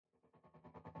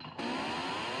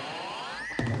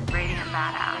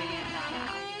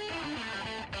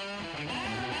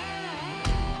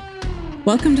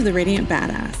Welcome to the Radiant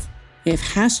Badass. If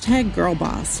hashtag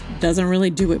girlboss doesn't really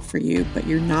do it for you, but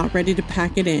you're not ready to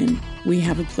pack it in, we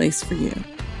have a place for you.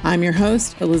 I'm your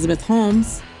host, Elizabeth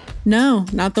Holmes. No,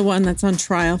 not the one that's on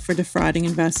trial for defrauding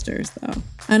investors, though.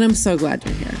 And I'm so glad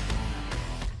you're here.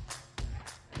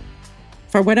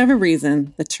 For whatever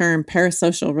reason, the term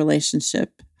parasocial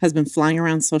relationship has been flying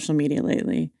around social media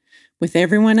lately, with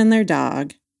everyone and their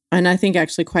dog, and I think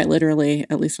actually quite literally,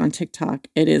 at least on TikTok,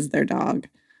 it is their dog,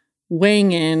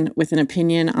 weighing in with an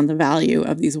opinion on the value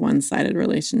of these one-sided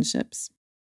relationships.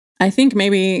 I think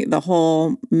maybe the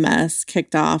whole mess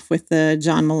kicked off with the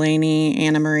John Mulaney,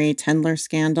 Anna Marie Tendler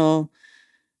scandal.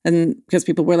 And because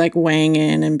people were like weighing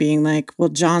in and being like, well,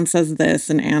 John says this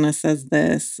and Anna says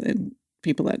this, and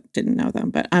people that didn't know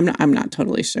them. But I'm not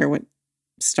totally sure what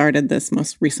started this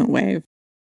most recent wave.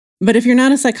 But if you're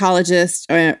not a psychologist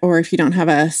or if you don't have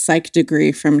a psych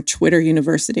degree from Twitter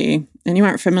University and you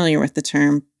aren't familiar with the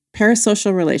term,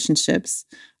 parasocial relationships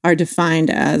are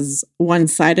defined as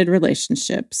one-sided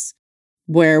relationships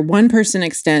where one person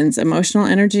extends emotional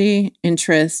energy,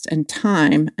 interest, and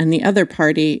time, and the other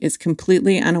party is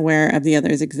completely unaware of the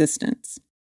other's existence.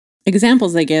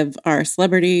 Examples they give are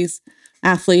celebrities,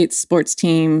 athletes, sports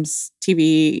teams,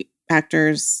 TV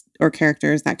actors or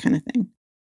characters, that kind of thing.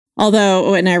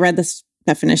 Although when I read this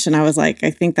definition, I was like, I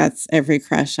think that's every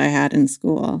crush I had in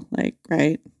school. Like,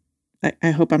 right?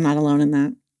 I hope I'm not alone in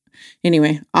that.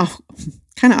 Anyway,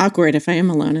 kind of awkward if I am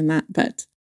alone in that, but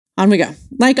on we go.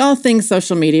 Like all things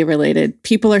social media related,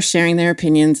 people are sharing their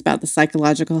opinions about the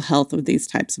psychological health of these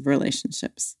types of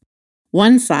relationships.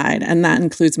 One side, and that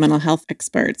includes mental health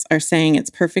experts, are saying it's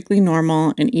perfectly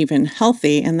normal and even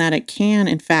healthy and that it can,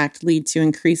 in fact, lead to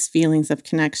increased feelings of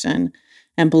connection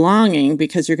and belonging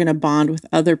because you're going to bond with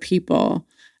other people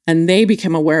and they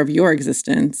become aware of your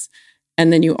existence.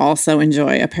 And then you also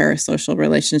enjoy a parasocial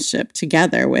relationship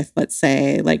together with, let's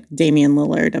say, like Damian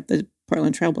Lillard of the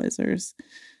Portland Trailblazers.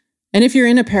 And if you're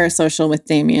in a parasocial with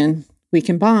Damian, we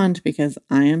can bond because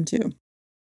I am too.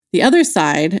 The other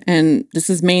side, and this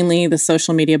is mainly the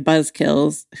social media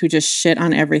buzzkills who just shit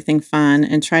on everything fun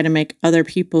and try to make other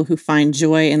people who find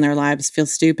joy in their lives feel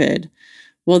stupid.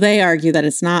 Well, they argue that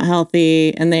it's not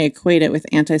healthy and they equate it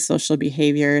with antisocial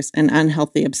behaviors and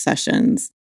unhealthy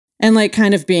obsessions. And like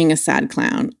kind of being a sad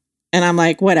clown. And I'm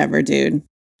like, whatever, dude.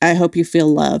 I hope you feel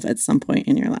love at some point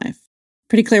in your life.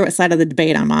 Pretty clear what side of the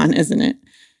debate I'm on, isn't it?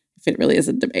 If it really is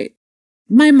a debate.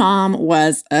 My mom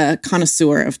was a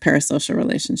connoisseur of parasocial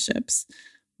relationships.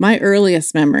 My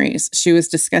earliest memories, she was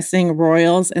discussing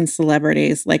royals and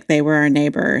celebrities like they were our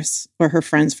neighbors or her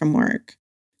friends from work.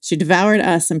 She devoured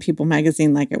Us and People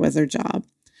magazine like it was her job.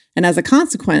 And as a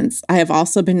consequence, I have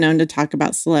also been known to talk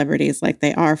about celebrities like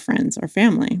they are friends or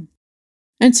family.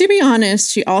 And to be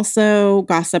honest, she also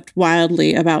gossiped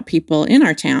wildly about people in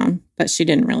our town that she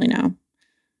didn't really know.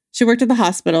 She worked at the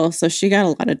hospital, so she got a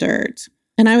lot of dirt.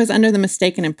 And I was under the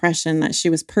mistaken impression that she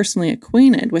was personally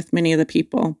acquainted with many of the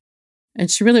people.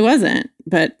 And she really wasn't.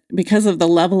 But because of the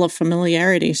level of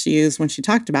familiarity she used when she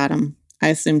talked about them, I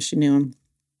assumed she knew them.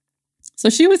 So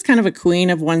she was kind of a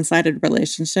queen of one-sided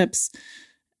relationships,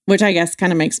 which I guess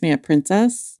kind of makes me a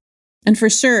princess. And for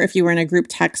sure, if you were in a group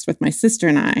text with my sister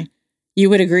and I,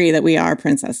 you would agree that we are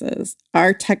princesses.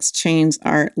 Our text chains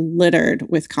are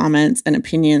littered with comments and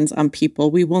opinions on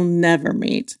people we will never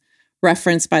meet,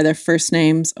 referenced by their first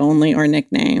names only or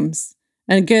nicknames.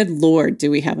 And good Lord,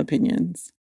 do we have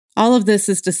opinions. All of this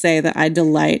is to say that I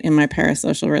delight in my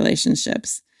parasocial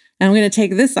relationships. And I'm going to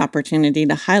take this opportunity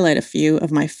to highlight a few of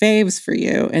my faves for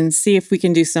you and see if we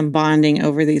can do some bonding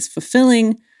over these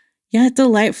fulfilling, yet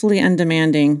delightfully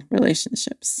undemanding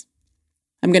relationships.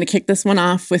 I'm going to kick this one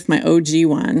off with my OG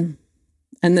one.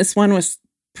 And this one was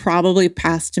probably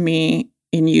passed to me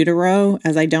in utero,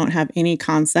 as I don't have any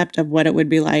concept of what it would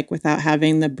be like without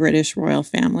having the British royal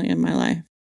family in my life.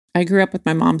 I grew up with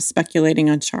my mom speculating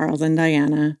on Charles and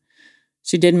Diana.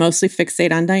 She did mostly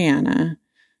fixate on Diana.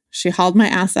 She hauled my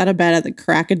ass out of bed at the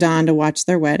crack of dawn to watch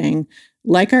their wedding,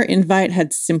 like our invite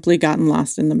had simply gotten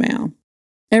lost in the mail.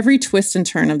 Every twist and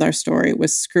turn of their story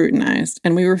was scrutinized,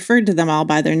 and we referred to them all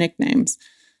by their nicknames.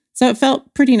 So it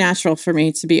felt pretty natural for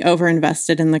me to be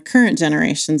overinvested in the current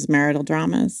generation's marital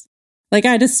dramas. Like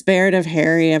I despaired of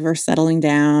Harry ever settling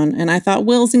down, and I thought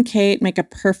Wills and Kate make a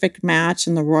perfect match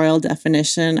in the royal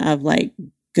definition of like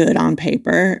good on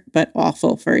paper, but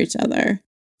awful for each other.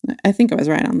 I think I was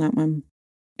right on that one.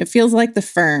 It feels like the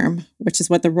firm, which is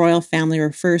what the royal family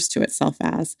refers to itself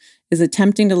as, is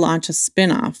attempting to launch a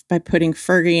spin-off by putting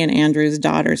Fergie and Andrew's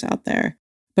daughters out there.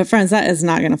 But friends, that is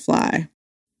not going to fly.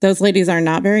 Those ladies are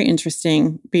not very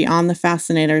interesting beyond the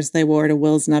fascinators they wore to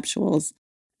Will's nuptials.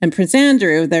 And Prince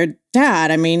Andrew, their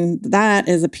dad, I mean, that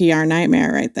is a PR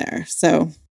nightmare right there.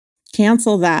 So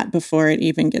cancel that before it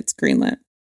even gets greenlit.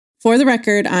 For the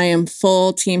record, I am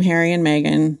full Team Harry and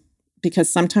Meghan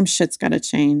because sometimes shit's got to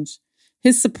change.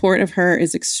 His support of her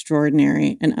is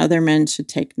extraordinary, and other men should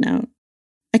take note.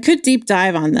 I could deep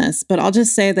dive on this, but I'll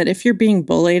just say that if you're being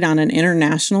bullied on an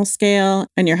international scale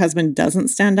and your husband doesn't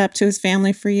stand up to his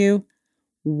family for you,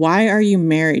 why are you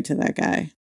married to that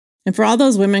guy? And for all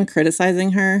those women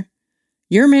criticizing her,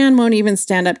 your man won't even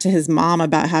stand up to his mom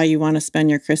about how you want to spend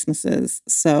your Christmases,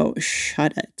 so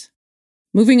shut it.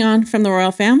 Moving on from the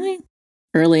royal family,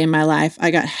 early in my life, I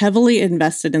got heavily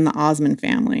invested in the Osmond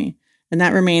family, and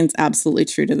that remains absolutely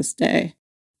true to this day.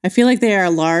 I feel like they are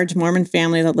a large Mormon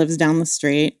family that lives down the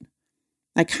street.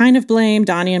 I kind of blame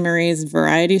Donnie and Marie's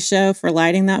variety show for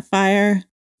lighting that fire,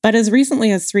 but as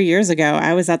recently as 3 years ago,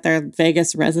 I was at their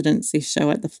Vegas residency show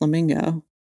at the Flamingo.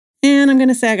 And I'm going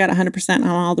to say I got 100% on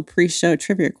all the pre-show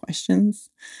trivia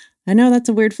questions. I know that's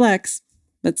a weird flex,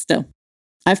 but still.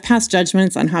 I've passed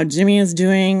judgments on how Jimmy is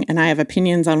doing, and I have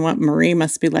opinions on what Marie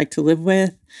must be like to live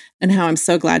with, and how I'm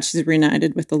so glad she's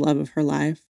reunited with the love of her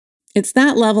life. It's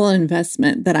that level of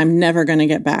investment that I'm never going to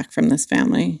get back from this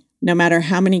family, no matter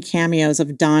how many cameos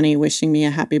of Donnie wishing me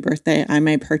a happy birthday I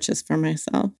may purchase for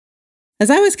myself. As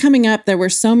I was coming up, there were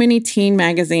so many teen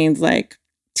magazines like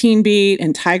Teen Beat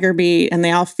and Tiger Beat, and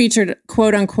they all featured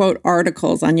quote-unquote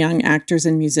articles on young actors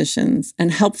and musicians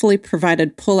and helpfully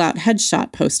provided pull-out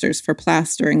headshot posters for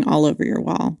plastering all over your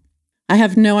wall. I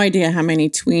have no idea how many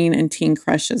tween and teen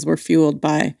crushes were fueled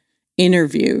by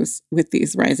interviews with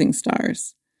these rising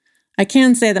stars. I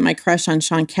can say that my crush on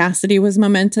Sean Cassidy was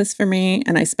momentous for me,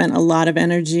 and I spent a lot of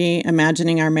energy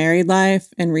imagining our married life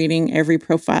and reading every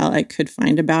profile I could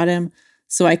find about him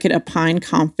so I could opine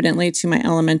confidently to my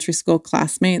elementary school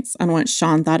classmates on what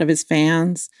Sean thought of his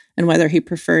fans and whether he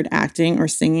preferred acting or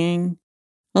singing.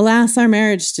 Alas, our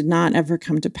marriage did not ever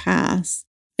come to pass.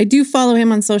 I do follow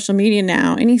him on social media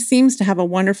now, and he seems to have a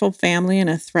wonderful family and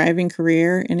a thriving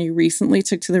career, and he recently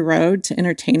took to the road to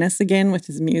entertain us again with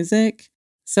his music.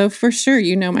 So for sure,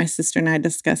 you know my sister and I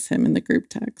discuss him in the group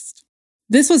text.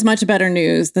 This was much better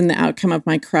news than the outcome of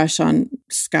my crush on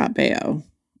Scott Baio.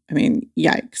 I mean,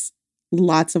 yikes.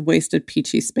 Lots of wasted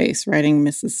peachy space writing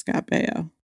Mrs. Scott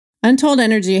Baio. Untold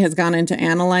energy has gone into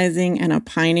analyzing and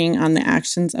opining on the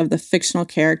actions of the fictional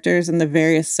characters in the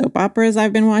various soap operas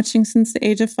I've been watching since the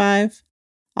age of 5.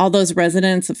 All those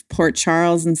residents of Port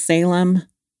Charles and Salem,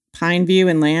 Pineview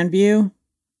and Landview.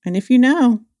 And if you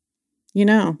know, you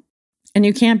know. And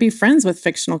you can't be friends with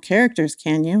fictional characters,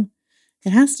 can you? It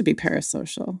has to be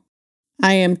parasocial.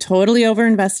 I am totally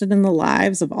overinvested in the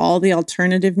lives of all the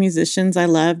alternative musicians I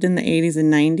loved in the 80s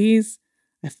and 90s.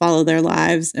 I follow their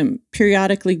lives and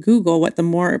periodically Google what the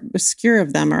more obscure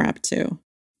of them are up to.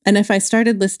 And if I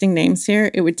started listing names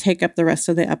here, it would take up the rest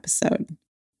of the episode.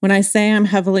 When I say I'm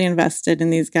heavily invested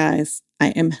in these guys, I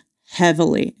am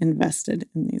heavily invested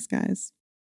in these guys.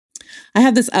 I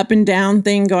have this up and down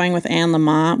thing going with Anne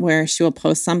Lamott where she will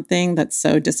post something that's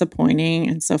so disappointing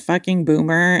and so fucking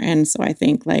boomer. And so I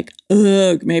think like,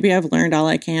 ugh, maybe I've learned all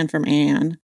I can from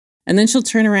Anne. And then she'll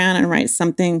turn around and write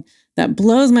something that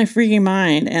blows my freaking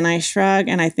mind. And I shrug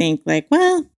and I think like,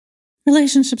 well,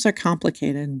 relationships are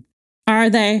complicated.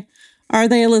 Are they? Are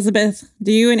they, Elizabeth?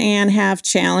 Do you and Anne have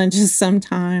challenges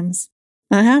sometimes?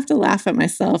 I have to laugh at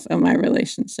myself and my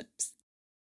relationships.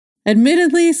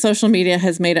 Admittedly, social media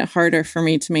has made it harder for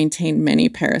me to maintain many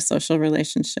parasocial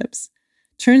relationships.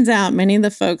 Turns out many of the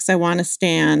folks I want to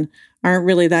stan aren't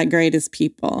really that great as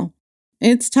people.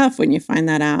 It's tough when you find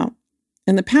that out.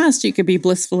 In the past, you could be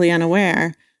blissfully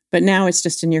unaware, but now it's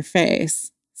just in your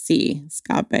face. See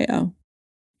Scott Baio.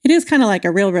 It is kind of like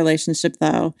a real relationship,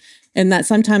 though, in that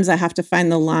sometimes I have to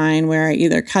find the line where I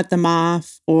either cut them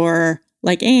off or,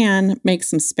 like Anne, make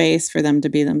some space for them to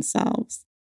be themselves.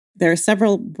 There are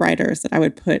several writers that I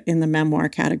would put in the memoir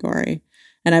category,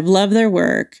 and I've loved their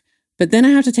work, but then I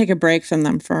have to take a break from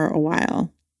them for a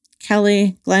while.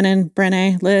 Kelly, Glennon,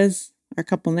 Brené, Liz are a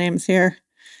couple names here.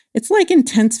 It's like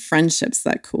intense friendships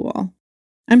that cool.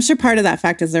 I'm sure part of that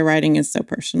fact is their writing is so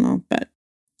personal, but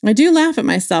I do laugh at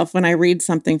myself when I read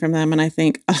something from them and I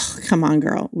think, oh, come on,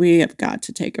 girl, we have got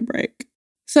to take a break.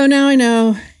 So now I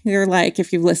know you're like,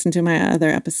 if you've listened to my other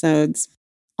episodes,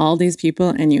 all these people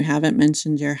and you haven't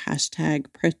mentioned your hashtag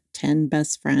pretend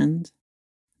best friend.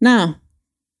 No,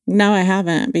 I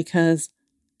haven't because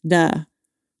duh.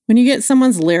 When you get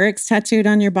someone's lyrics tattooed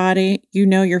on your body, you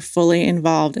know you're fully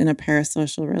involved in a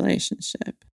parasocial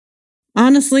relationship.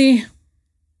 Honestly,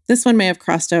 This one may have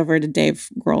crossed over to Dave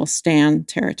Grohl stan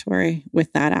territory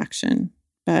with that action,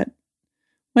 but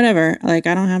whatever. Like,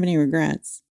 I don't have any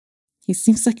regrets. He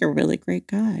seems like a really great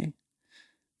guy.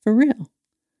 For real.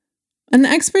 And the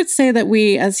experts say that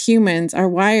we as humans are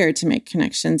wired to make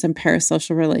connections, and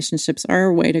parasocial relationships are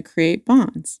a way to create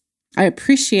bonds. I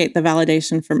appreciate the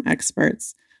validation from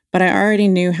experts, but I already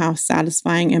knew how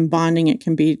satisfying and bonding it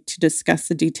can be to discuss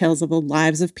the details of the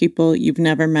lives of people you've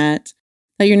never met,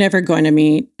 that you're never going to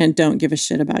meet, and don't give a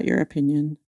shit about your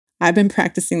opinion. I've been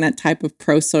practicing that type of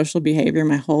pro-social behavior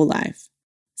my whole life.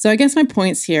 So I guess my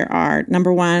points here are,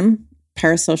 number one,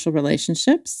 parasocial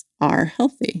relationships are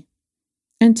healthy.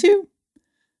 And two,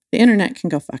 the internet can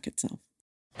go fuck itself.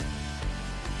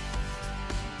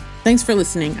 Thanks for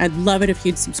listening. I'd love it if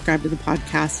you'd subscribe to the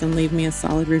podcast and leave me a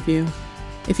solid review.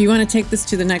 If you want to take this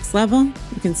to the next level,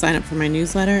 you can sign up for my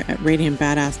newsletter at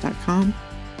radiantbadass.com.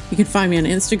 You can find me on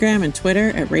Instagram and Twitter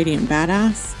at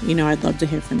radiantbadass. You know I'd love to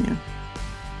hear from you.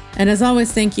 And as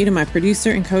always, thank you to my producer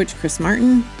and coach, Chris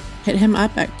Martin. Hit him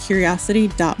up at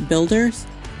curiosity.builders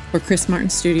or Chris Martin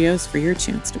Studios for your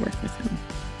chance to work with him.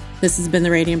 This has been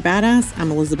The Radiant Badass.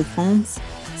 I'm Elizabeth Holmes.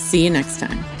 See you next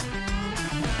time.